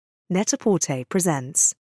Net-a-Porter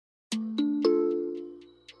presents.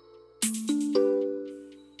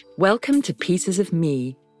 Welcome to Pieces of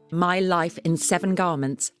Me, My Life in 7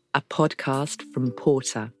 Garments, a podcast from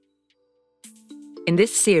Porter. In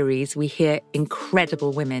this series, we hear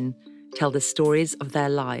incredible women tell the stories of their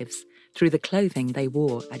lives through the clothing they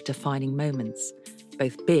wore at defining moments,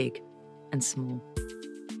 both big and small.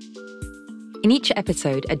 In each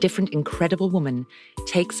episode, a different incredible woman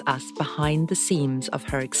takes us behind the seams of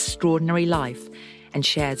her extraordinary life and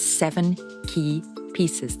shares 7 key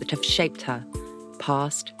pieces that have shaped her,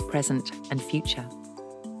 past, present, and future.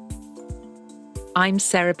 I'm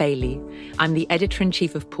Sarah Bailey. I'm the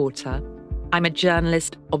editor-in-chief of Porter. I'm a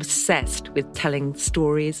journalist obsessed with telling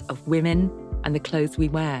stories of women and the clothes we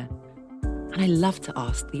wear. And I love to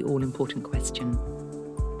ask the all-important question,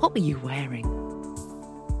 what were you wearing?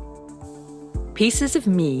 Pieces of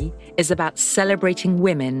Me is about celebrating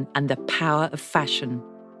women and the power of fashion.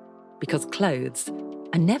 Because clothes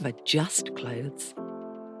are never just clothes.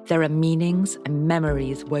 There are meanings and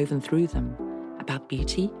memories woven through them about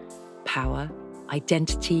beauty, power,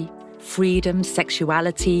 identity, freedom,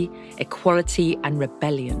 sexuality, equality, and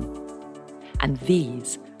rebellion. And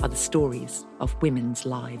these are the stories of women's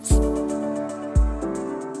lives.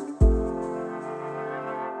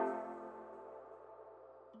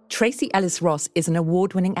 Tracee Ellis Ross is an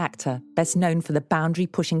award-winning actor, best known for the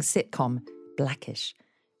boundary-pushing sitcom Blackish,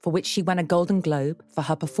 for which she won a Golden Globe for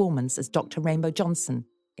her performance as Dr. Rainbow Johnson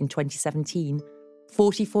in 2017,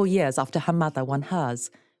 44 years after her mother won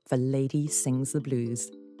hers for Lady Sings the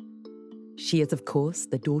Blues. She is, of course,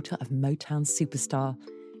 the daughter of Motown superstar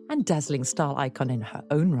and dazzling style icon in her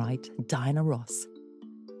own right, Diana Ross.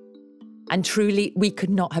 And truly, we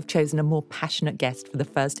could not have chosen a more passionate guest for the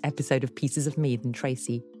first episode of Pieces of Me than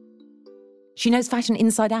Tracee. She knows fashion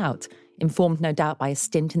inside out, informed no doubt by a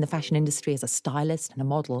stint in the fashion industry as a stylist and a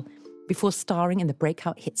model, before starring in the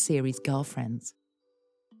breakout hit series Girlfriends.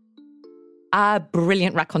 A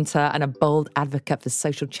brilliant raconteur and a bold advocate for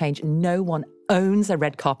social change, no one owns a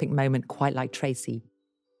red carpet moment quite like Tracee.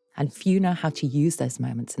 And few know how to use those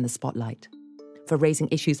moments in the spotlight for raising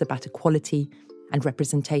issues about equality and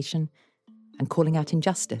representation and calling out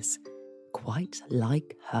injustice, quite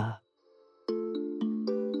like her.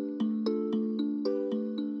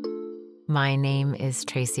 My name is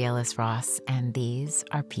Tracee Ellis Ross, and these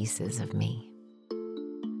are Pieces of Me.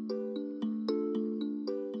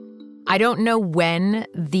 I don't know when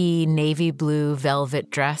the navy blue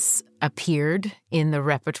velvet dress appeared in the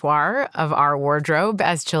repertoire of our wardrobe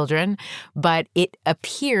as children, but it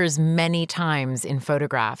appears many times in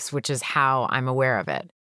photographs, which is how I'm aware of it.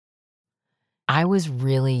 I was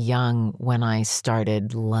really young when I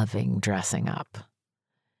started loving dressing up.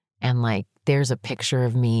 And there's a picture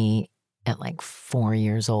of me at 4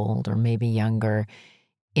 years old or maybe younger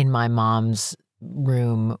in my mom's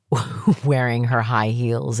room wearing her high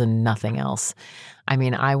heels and nothing else. I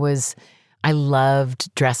mean, I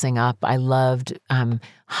loved dressing up. I loved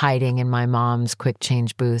hiding in my mom's quick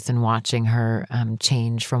change booth and watching her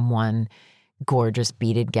change from one gorgeous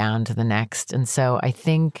beaded gown to the next. And so I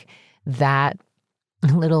think that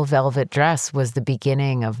little velvet dress was the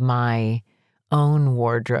beginning of my own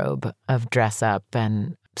wardrobe of dress up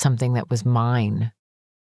and something that was mine.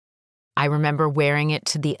 I remember wearing it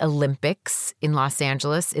to the Olympics in Los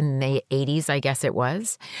Angeles in the 80s, I guess it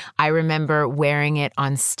was. I remember wearing it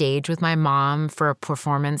on stage with my mom for a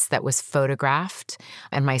performance that was photographed.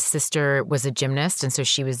 And my sister was a gymnast, and so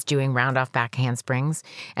she was doing round-off back handsprings.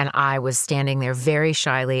 And I was standing there very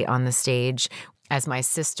shyly on the stage as my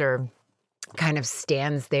sister kind of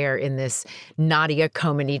stands there in this Nadia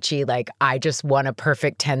Comaneci, I just won a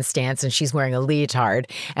perfect 10 stance, and she's wearing a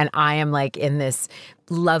leotard. And I am in this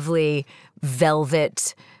lovely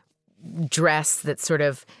velvet dress that's sort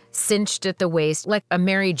of cinched at the waist, like a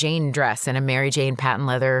Mary Jane dress and a Mary Jane patent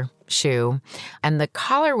leather shoe. And the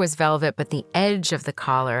collar was velvet, but the edge of the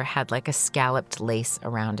collar had a scalloped lace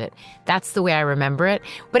around it. That's the way I remember it.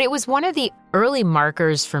 But it was one of the early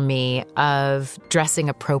markers for me of dressing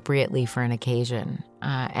appropriately for an occasion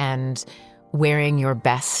and wearing your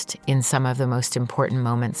best in some of the most important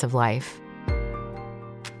moments of life.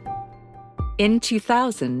 In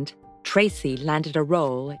 2000, Tracee landed a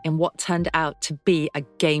role in what turned out to be a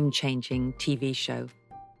game-changing TV show.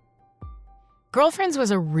 Girlfriends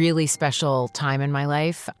was a really special time in my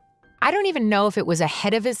life. I don't even know if it was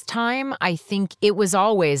ahead of its time. I think it was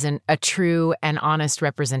always a true and honest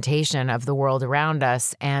representation of the world around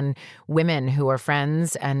us and women who are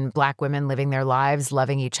friends and Black women living their lives,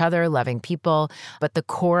 loving each other, loving people. But the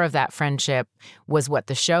core of that friendship was what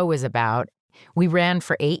the show was about. We ran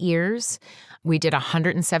for 8 years. We did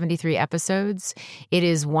 173 episodes. It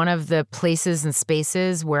is one of the places and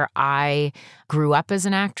spaces where I grew up as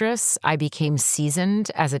an actress. I became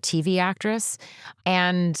seasoned as a TV actress.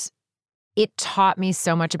 And it taught me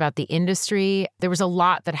so much about the industry. There was a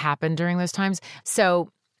lot that happened during those times. So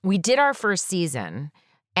we did our first season,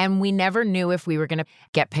 and we never knew if we were going to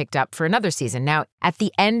get picked up for another season. Now, at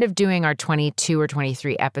the end of doing our 22 or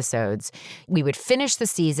 23 episodes, we would finish the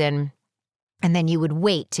season, and then you would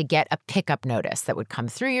wait to get a pickup notice that would come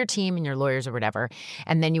through your team and your lawyers or whatever,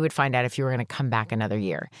 and then you would find out if you were going to come back another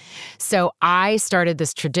year. So I started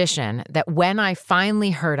this tradition that when I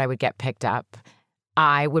finally heard I would get picked up,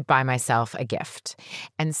 I would buy myself a gift.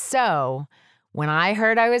 And so when I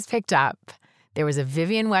heard I was picked up, there was a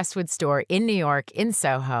Vivienne Westwood store in New York, in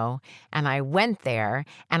Soho, and I went there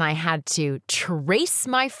and I had to trace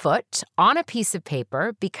my foot on a piece of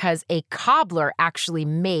paper because a cobbler actually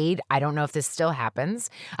made, I don't know if this still happens,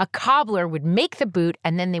 a cobbler would make the boot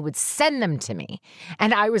and then they would send them to me.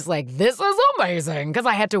 And I was like, this is amazing, because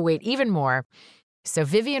I had to wait even more. So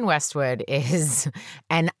Vivienne Westwood is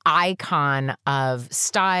an icon of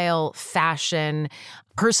style, fashion,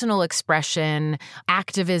 personal expression,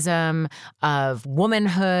 activism, of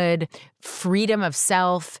womanhood, freedom of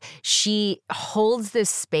self. She holds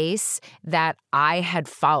this space that I had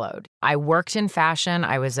followed. I worked in fashion.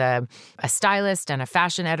 I was a stylist and a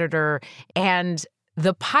fashion editor. And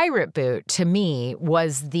the pirate boot, to me,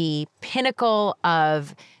 was the pinnacle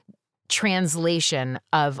of translation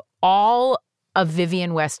of all of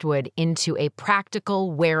Vivienne Westwood into a practical,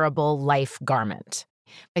 wearable life garment.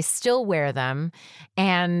 I still wear them,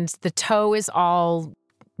 and the toe is all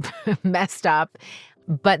messed up,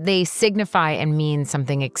 but they signify and mean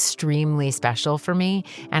something extremely special for me,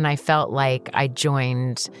 and I felt like I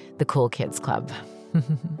joined the Cool Kids Club.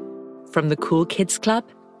 From the Cool Kids Club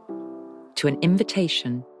to an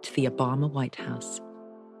invitation to the Obama White House.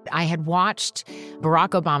 I had watched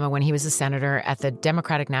Barack Obama when he was a senator at the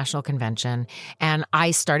Democratic National Convention, and I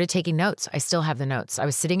started taking notes. I still have the notes. I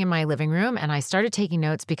was sitting in my living room, and I started taking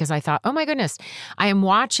notes because I thought, oh my goodness, I am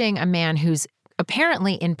watching a man who's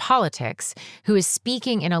apparently in politics, who is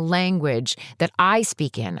speaking in a language that I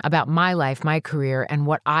speak in about my life, my career, and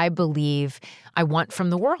what I believe I want from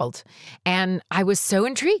the world. And I was so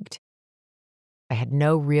intrigued. I had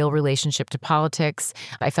no real relationship to politics.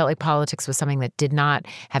 I felt like politics was something that did not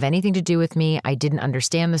have anything to do with me. I didn't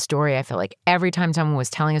understand the story. I felt like every time someone was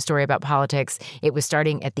telling a story about politics, it was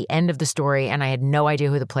starting at the end of the story, and I had no idea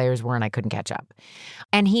who the players were, and I couldn't catch up.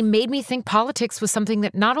 And he made me think politics was something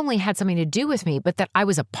that not only had something to do with me, but that I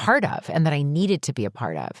was a part of and that I needed to be a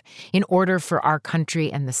part of in order for our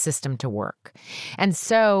country and the system to work. And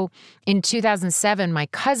so in 2007, my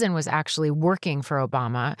cousin was actually working for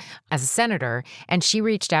Obama as a senator, and she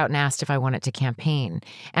reached out and asked if I wanted to campaign.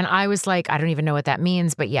 And I was like, I don't even know what that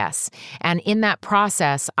means, but yes. And in that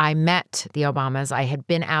process, I met the Obamas. I had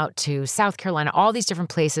been out to South Carolina, all these different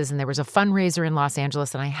places, and there was a fundraiser in Los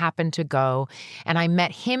Angeles, and I happened to go, and I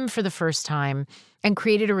met him for the first time and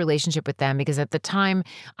created a relationship with them because at the time,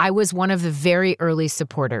 I was one of the very early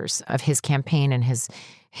supporters of his campaign and his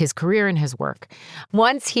career and his work.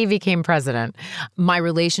 Once he became president, my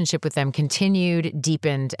relationship with them continued,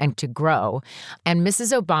 deepened, and to grow. And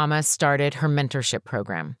Mrs. Obama started her mentorship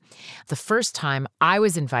program. The first time I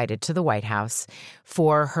was invited to the White House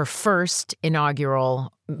for her first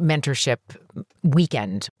inaugural mentorship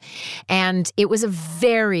weekend. And it was a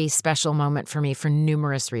very special moment for me for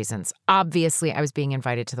numerous reasons. Obviously, I was being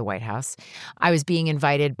invited to the White House. I was being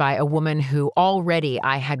invited by a woman who already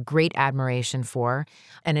I had great admiration for,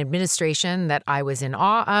 an administration that I was in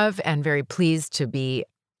awe of and very pleased to be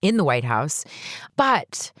in the White House.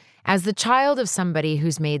 But as the child of somebody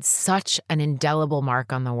who's made such an indelible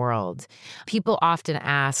mark on the world, people often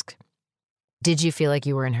ask, did you feel like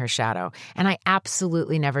you were in her shadow? And I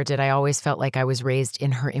absolutely never did. I always felt like I was raised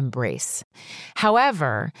in her embrace.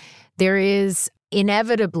 However, there is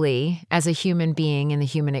inevitably, as a human being in the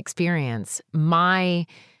human experience, my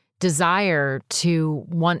desire to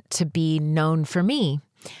want to be known for me.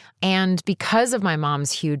 And because of my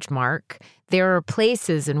mom's huge mark, there are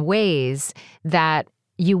places and ways that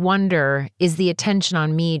you wonder, is the attention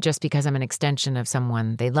on me just because I'm an extension of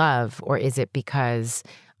someone they love, or is it because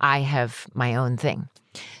I have my own thing?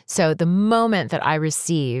 So the moment that I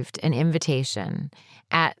received an invitation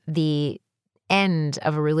at the end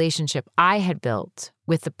of a relationship I had built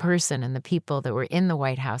with the person and the people that were in the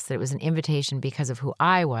White House, that it was an invitation because of who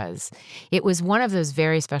I was, it was one of those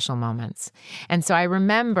very special moments. And so I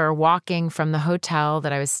remember walking from the hotel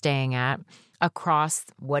that I was staying at across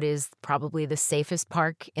what is probably the safest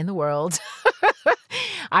park in the world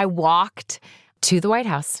I walked to the White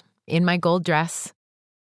House in my gold dress.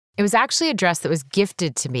 It was actually a dress that was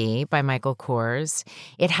gifted to me by Michael Kors.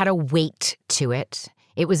 It had a weight to it.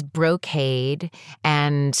 It was brocade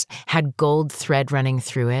and had gold thread running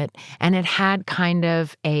through it. And it had kind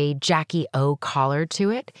of a Jackie O collar to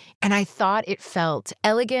it. And I thought it felt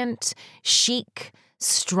elegant, chic,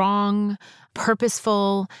 strong,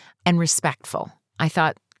 purposeful, and respectful. I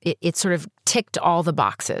thought it sort of ticked all the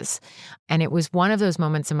boxes. And it was one of those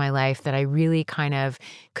moments in my life that I really kind of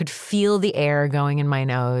could feel the air going in my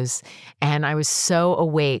nose. And I was so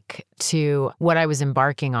awake to what I was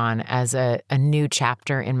embarking on as a new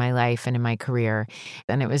chapter in my life and in my career.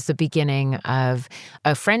 And it was the beginning of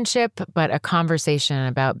a friendship, but a conversation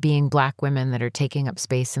about being Black women that are taking up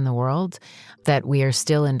space in the world that we are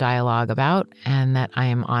still in dialogue about and that I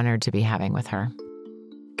am honored to be having with her.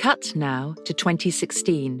 Cut now to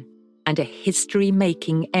 2016 and a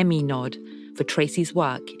history-making Emmy nod for Tracy's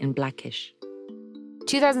work in Blackish.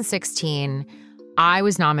 2016, I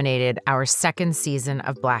was nominated our second season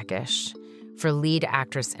of Blackish for lead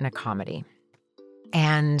actress in a comedy.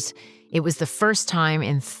 And it was the first time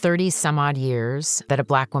in 30-some-odd years that a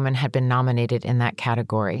Black woman had been nominated in that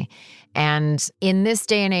category. And in this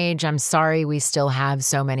day and age, I'm sorry we still have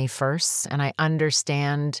so many firsts, and I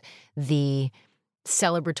understand the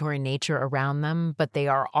celebratory nature around them, but they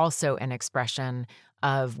are also an expression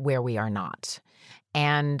of where we are not.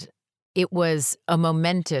 And it was a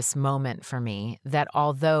momentous moment for me that,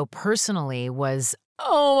 although personally was,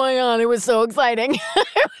 oh my God, it was so exciting.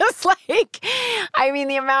 It was like, I mean,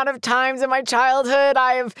 the amount of times in my childhood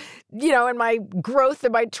I have, in my growth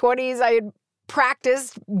in my 20s, I had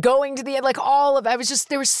practiced going to the end,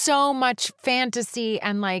 there was so much fantasy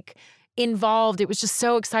and involved. It was just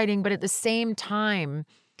so exciting. But at the same time,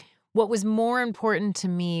 what was more important to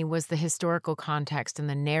me was the historical context and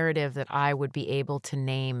the narrative that I would be able to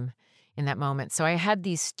name in that moment. So I had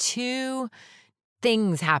these two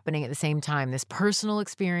things happening at the same time, this personal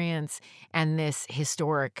experience and this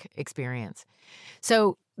historic experience.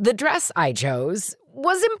 So the dress I chose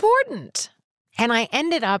was important. And I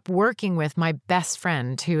ended up working with my best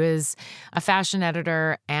friend, who is a fashion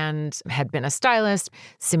editor and had been a stylist,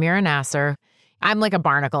 Samira Nasser. I'm like a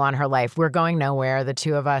barnacle on her life. We're going nowhere. The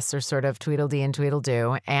two of us are sort of Tweedledee and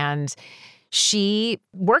Tweedledoo. And she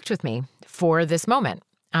worked with me for this moment,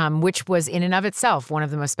 which was in and of itself one of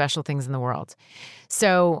the most special things in the world.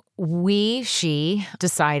 So she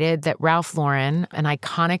decided that Ralph Lauren, an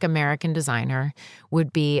iconic American designer,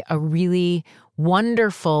 would be a really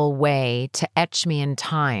wonderful way to etch me in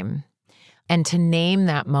time and to name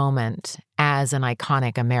that moment as an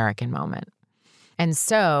iconic American moment. And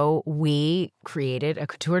so we created a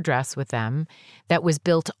couture dress with them that was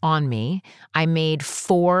built on me. I made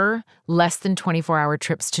 4 less than 24-hour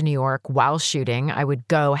trips to New York while shooting. I would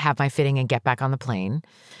go, have my fitting, and get back on the plane.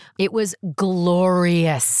 It was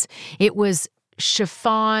glorious. It was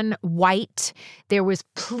chiffon white. There was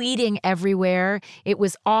pleating everywhere. It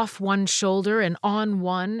was off one shoulder and on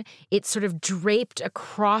one. It sort of draped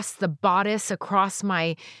across the bodice, across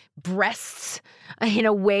my breasts in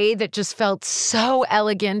a way that just felt so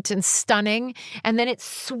elegant and stunning. And then it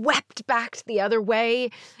swept back the other way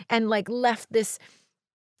and left this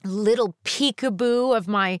little peekaboo of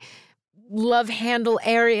my love handle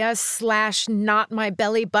area / not my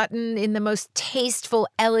belly button in the most tasteful,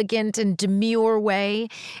 elegant, and demure way.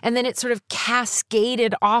 And then it sort of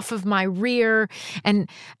cascaded off of my rear. And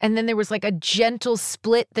then there was a gentle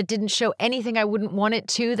split that didn't show anything I wouldn't want it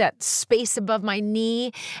to, that space above my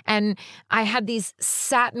knee. And I had these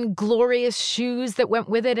satin glorious shoes that went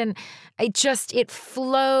with it. And it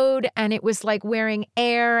flowed, and it was like wearing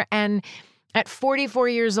air. And at 44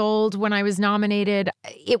 years old, when I was nominated,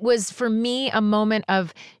 it was for me a moment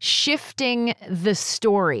of shifting the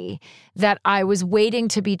story that I was waiting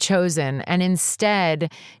to be chosen, and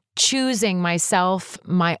instead choosing myself,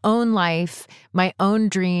 my own life, my own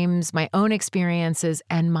dreams, my own experiences,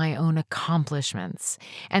 and my own accomplishments.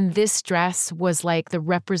 And this dress was like the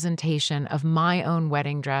representation of my own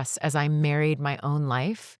wedding dress as I married my own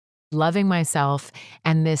life, loving myself,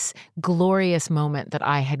 and this glorious moment that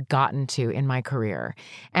I had gotten to in my career.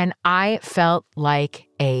 And I felt like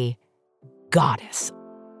a goddess.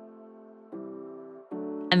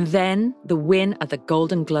 And then the win at the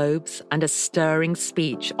Golden Globes and a stirring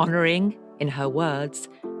speech honoring, in her words,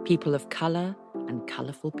 people of color and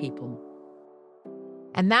colorful people.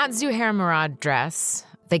 And that Zuhair Murad dress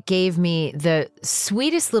that gave me the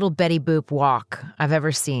sweetest little Betty Boop walk I've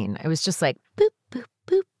ever seen. It was just like boop, boop,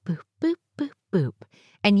 boop, boop, boop, boop, boop.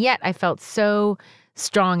 And yet I felt so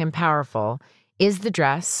strong and powerful, is the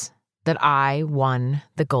dress that I won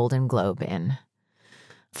the Golden Globe in.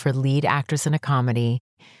 for lead actress in a comedy.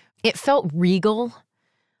 It felt regal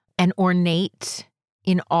and ornate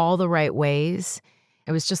in all the right ways.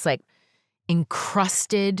 It was just like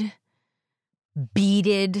encrusted,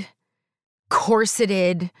 beaded,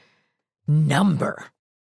 corseted number.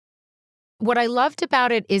 What I loved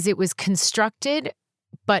about it is it was constructed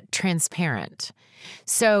but transparent.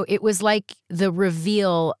 So it was like the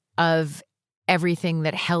reveal of everything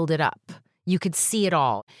that held it up. You could see it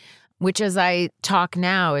all, which as I talk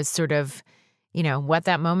now is sort of, what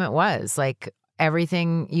that moment was. Like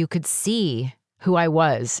everything, you could see who I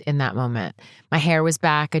was in that moment. My hair was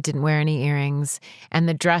back. I didn't wear any earrings. And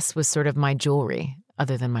the dress was sort of my jewelry,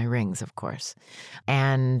 other than my rings, of course.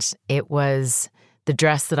 And it was the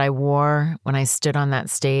dress that I wore when I stood on that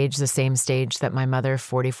stage, the same stage that my mother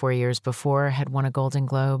 44 years before had won a Golden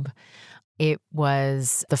Globe. It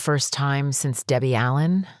was the first time since Debbie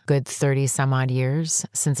Allen, good 30 some odd years,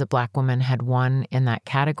 since a Black woman had won in that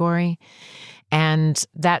category. And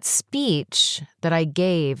that speech that I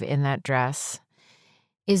gave in that dress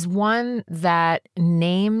is one that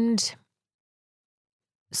named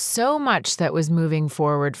so much that was moving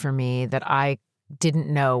forward for me that I didn't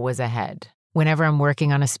know was ahead. Whenever I'm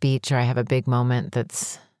working on a speech or I have a big moment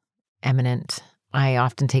that's imminent, I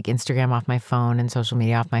often take Instagram off my phone and social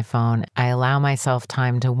media off my phone. I allow myself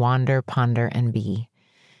time to wander, ponder, and be.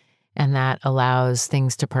 And that allows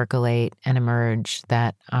things to percolate and emerge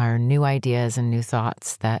that are new ideas and new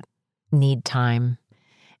thoughts that need time.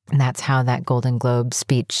 And that's how that Golden Globe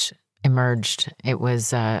speech emerged. It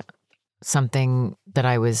was something that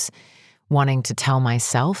I was wanting to tell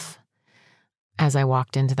myself as I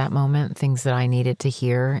walked into that moment, things that I needed to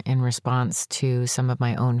hear in response to some of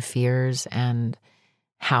my own fears and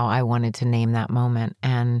how I wanted to name that moment.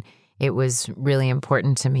 And it was really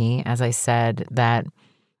important to me, as I said, that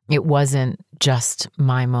it wasn't just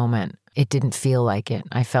my moment. It didn't feel like it.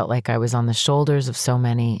 I felt like I was on the shoulders of so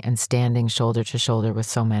many and standing shoulder to shoulder with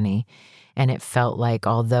so many. And it felt like,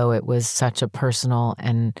 although it was such a personal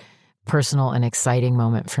and exciting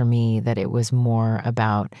moment for me, that it was more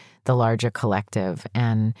about the larger collective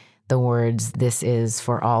and the words, "This is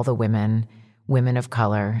for all the women of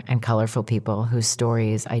color, and colorful people whose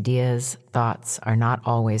stories, ideas, thoughts are not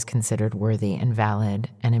always considered worthy and valid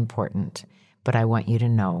and important. But I want you to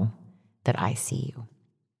know that I see you.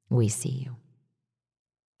 We see you."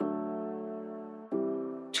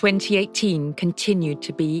 2018 continued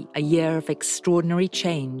to be a year of extraordinary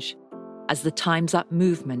change as the Time's Up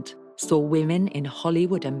movement saw women in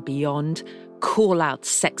Hollywood and beyond call out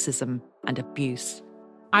sexism and abuse.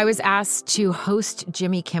 I was asked to host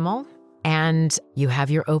Jimmy Kimmel, and you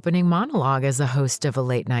have your opening monologue as a host of a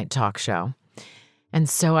late night talk show. And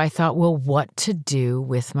so I thought, well, what to do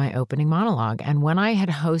with my opening monologue? And when I had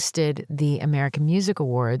hosted the American Music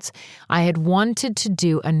Awards, I had wanted to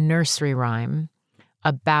do a nursery rhyme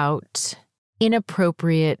about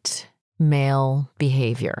inappropriate male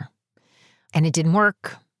behavior. And it didn't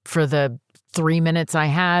work for the 3 minutes I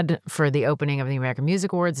had for the opening of the American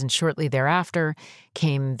Music Awards, and shortly thereafter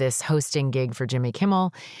came this hosting gig for Jimmy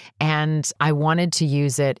Kimmel, and I wanted to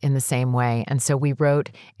use it in the same way. And so we wrote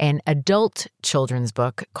an adult children's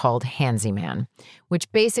book called Handsy Man,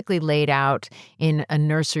 which basically laid out in a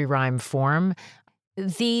nursery rhyme form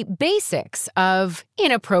the basics of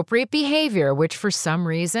inappropriate behavior, which for some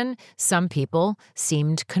reason, some people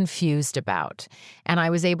seemed confused about. And I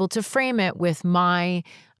was able to frame it with my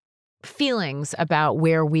feelings about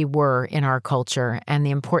where we were in our culture and the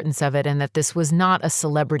importance of it, and that this was not a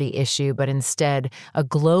celebrity issue, but instead a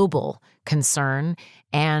global concern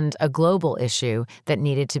and a global issue that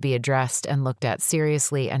needed to be addressed and looked at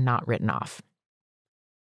seriously and not written off.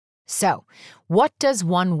 So, what does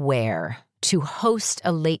one wear to host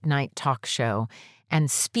a late night talk show and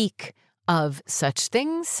speak of such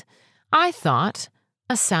things? I thought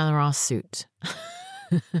a Saint Laurent suit.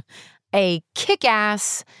 A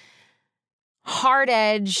kick-ass,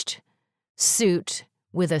 hard-edged suit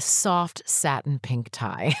with a soft satin pink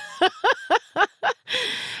tie.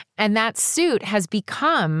 And that suit has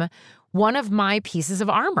become one of my pieces of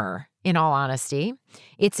armor, in all honesty.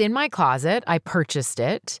 It's in my closet. I purchased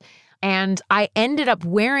it, and I ended up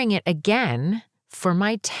wearing it again for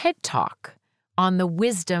my TED Talk on the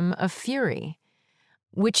wisdom of fury,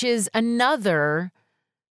 which is another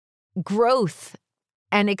growth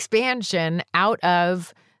and expansion out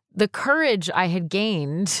of the courage I had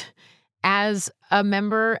gained as a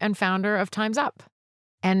member and founder of Time's Up.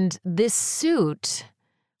 And this suit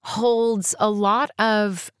holds a lot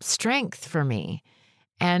of strength for me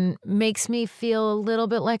and makes me feel a little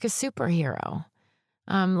bit like a superhero,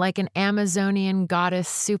 like an Amazonian goddess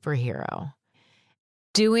superhero.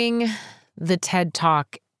 Doing the TED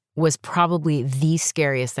Talk was probably the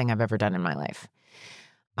scariest thing I've ever done in my life.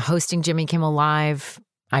 Hosting Jimmy Kimmel Live,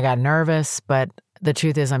 I got nervous, but the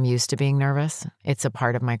truth is I'm used to being nervous. It's a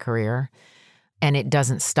part of my career, and it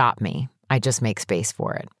doesn't stop me. I just make space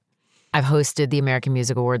for it. I've hosted the American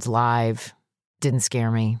Music Awards live. Didn't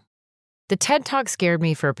scare me. The TED Talk scared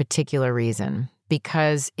me for a particular reason,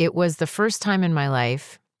 because it was the first time in my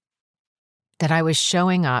life that I was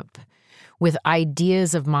showing up with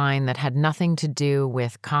ideas of mine that had nothing to do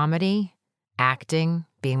with comedy, acting,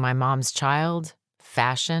 being my mom's child,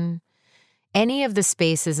 fashion, any of the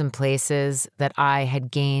spaces and places that I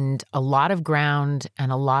had gained a lot of ground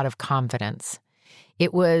and a lot of confidence.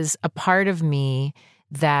 It was a part of me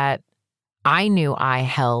that I knew I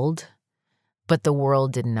held, but the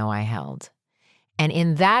world didn't know I held. And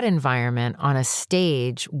in that environment, on a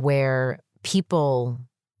stage where people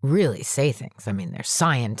really say things, I mean, there's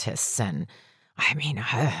scientists and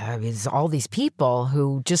there's all these people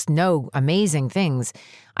who just know amazing things.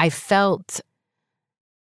 I felt,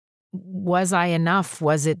 was I enough?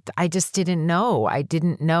 Was it, I just didn't know. I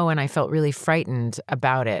didn't know, and I felt really frightened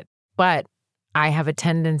about it. But I have a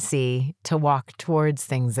tendency to walk towards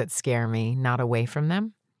things that scare me, not away from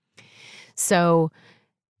them. So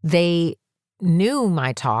they knew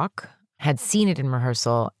my talk, had seen it in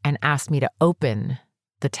rehearsal, and asked me to open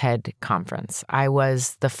the TED conference. I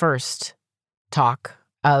was the first talk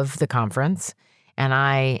of the conference, and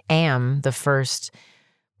I am the first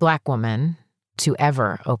Black woman to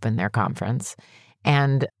ever open their conference.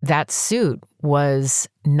 And that suit was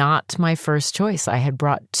not my first choice. I had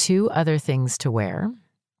brought 2 other things to wear,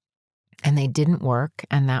 and they didn't work,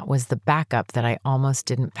 and that was the backup that I almost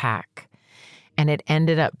didn't pack. And it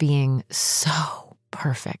ended up being so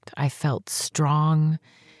perfect. I felt strong.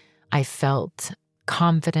 I felt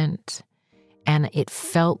confident. And it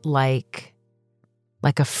felt like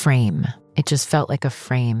a frame. It just felt like a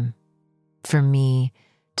frame for me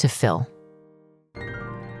to fill.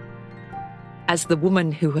 As the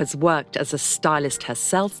woman who has worked as a stylist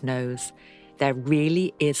herself knows, there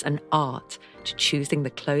really is an art to choosing the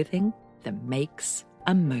clothing that makes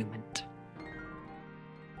a moment.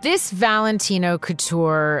 This Valentino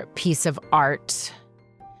Couture piece of art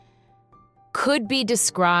could be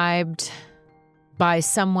described by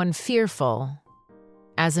someone fearful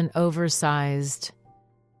as an oversized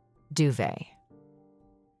duvet.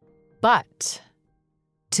 But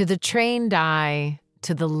to the trained eye,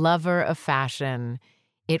 to the lover of fashion,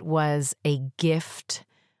 it was a gift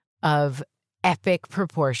of epic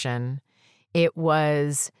proportion. It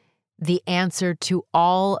was the answer to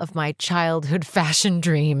all of my childhood fashion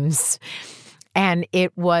dreams. And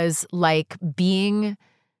it was like being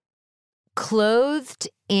clothed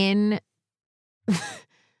in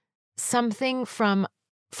something from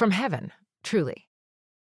heaven, truly.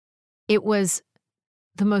 It was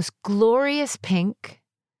the most glorious pink,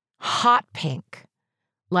 hot pink,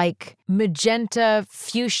 like magenta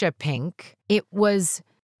fuchsia pink. It was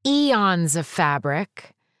eons of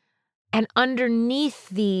fabric. And underneath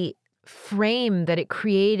the frame that it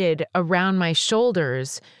created around my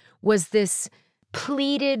shoulders was this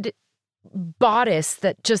pleated bodice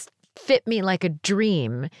that just fit me like a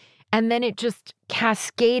dream. And then it just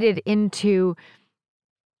cascaded into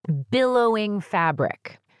billowing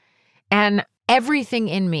fabric. And everything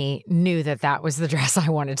in me knew that that was the dress I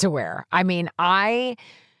wanted to wear. I mean, I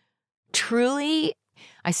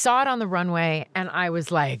saw it on the runway and I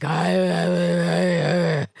was like,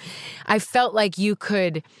 I felt like you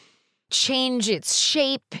could change its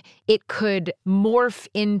shape. It could morph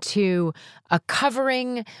into a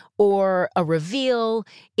covering or a reveal.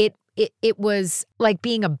 It was like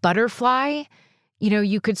being a butterfly. You know,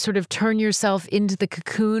 you could sort of turn yourself into the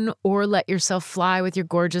cocoon or let yourself fly with your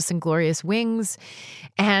gorgeous and glorious wings.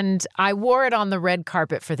 And I wore it on the red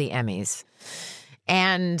carpet for the Emmys.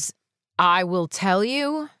 And I will tell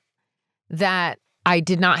you that I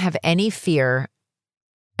did not have any fear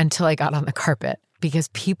until I got on the carpet, because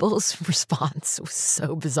people's response was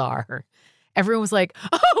so bizarre. Everyone was like,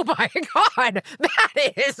 oh my God,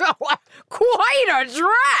 that is quite a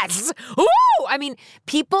dress. Ooh! I mean,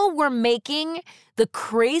 people were making the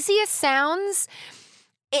craziest sounds.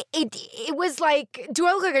 It was like, do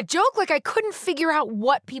I look like a joke? Like, I couldn't figure out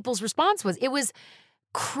what people's response was. It was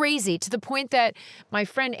crazy, to the point that my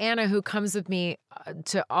friend Anna, who comes with me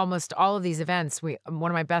to almost all of these events, one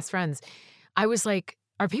of my best friends, I was like,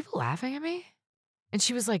 are people laughing at me? And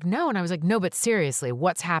she was like, no. And I was like, no, but seriously,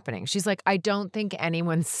 what's happening? She's like, I don't think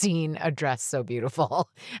anyone's seen a dress so beautiful.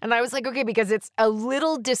 And I was like, okay, because it's a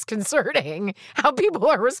little disconcerting how people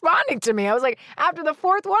are responding to me. I was like, after the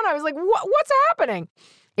 4th one, I was like, what's happening?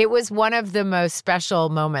 It was one of the most special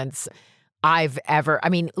moments I've ever, I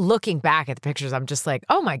mean, looking back at the pictures, I'm just like,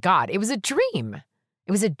 oh my God, it was a dream.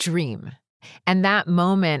 It was a dream. And that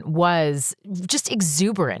moment was just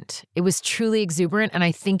exuberant. It was truly exuberant. And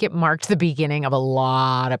I think it marked the beginning of a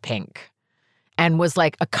lot of pink and was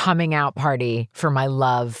like a coming out party for my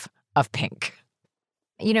love of pink.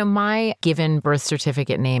 You know, my given birth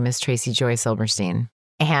certificate name is Tracy Joy Silberstein.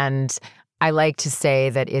 And I like to say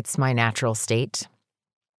that it's my natural state.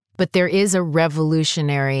 But there is a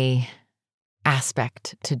revolutionary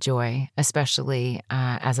aspect to joy, especially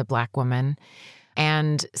as a Black woman.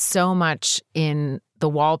 And so much in the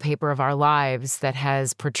wallpaper of our lives that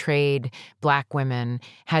has portrayed Black women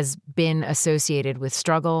has been associated with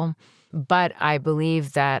struggle. But I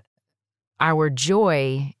believe that our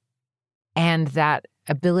joy and that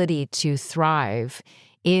ability to thrive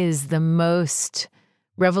is the most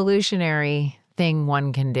revolutionary thing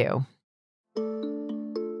one can do.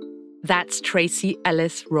 That's Tracee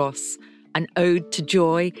Ellis Ross, an ode to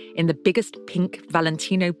joy in the biggest pink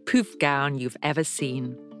Valentino poof gown you've ever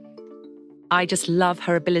seen. I just love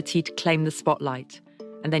her ability to claim the spotlight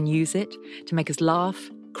and then use it to make us laugh,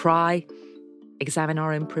 cry, examine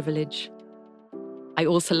our own privilege. I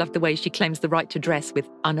also love the way she claims the right to dress with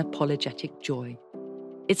unapologetic joy.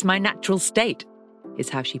 It's my natural state, is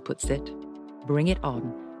how she puts it. Bring it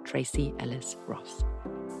on, Tracee Ellis Ross.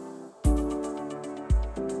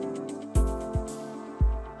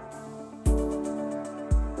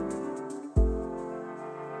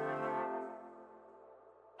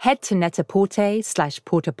 Head to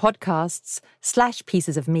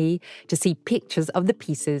Net-a-Porter/Porter-Podcasts/Pieces of Me to see pictures of the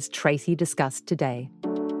pieces Tracee discussed today.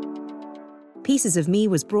 Pieces of Me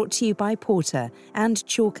was brought to you by Porter and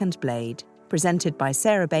Chalk and Blade, presented by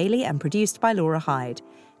Sarah Bailey and produced by Laura Hyde.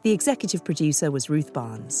 The executive producer was Ruth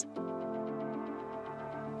Barnes.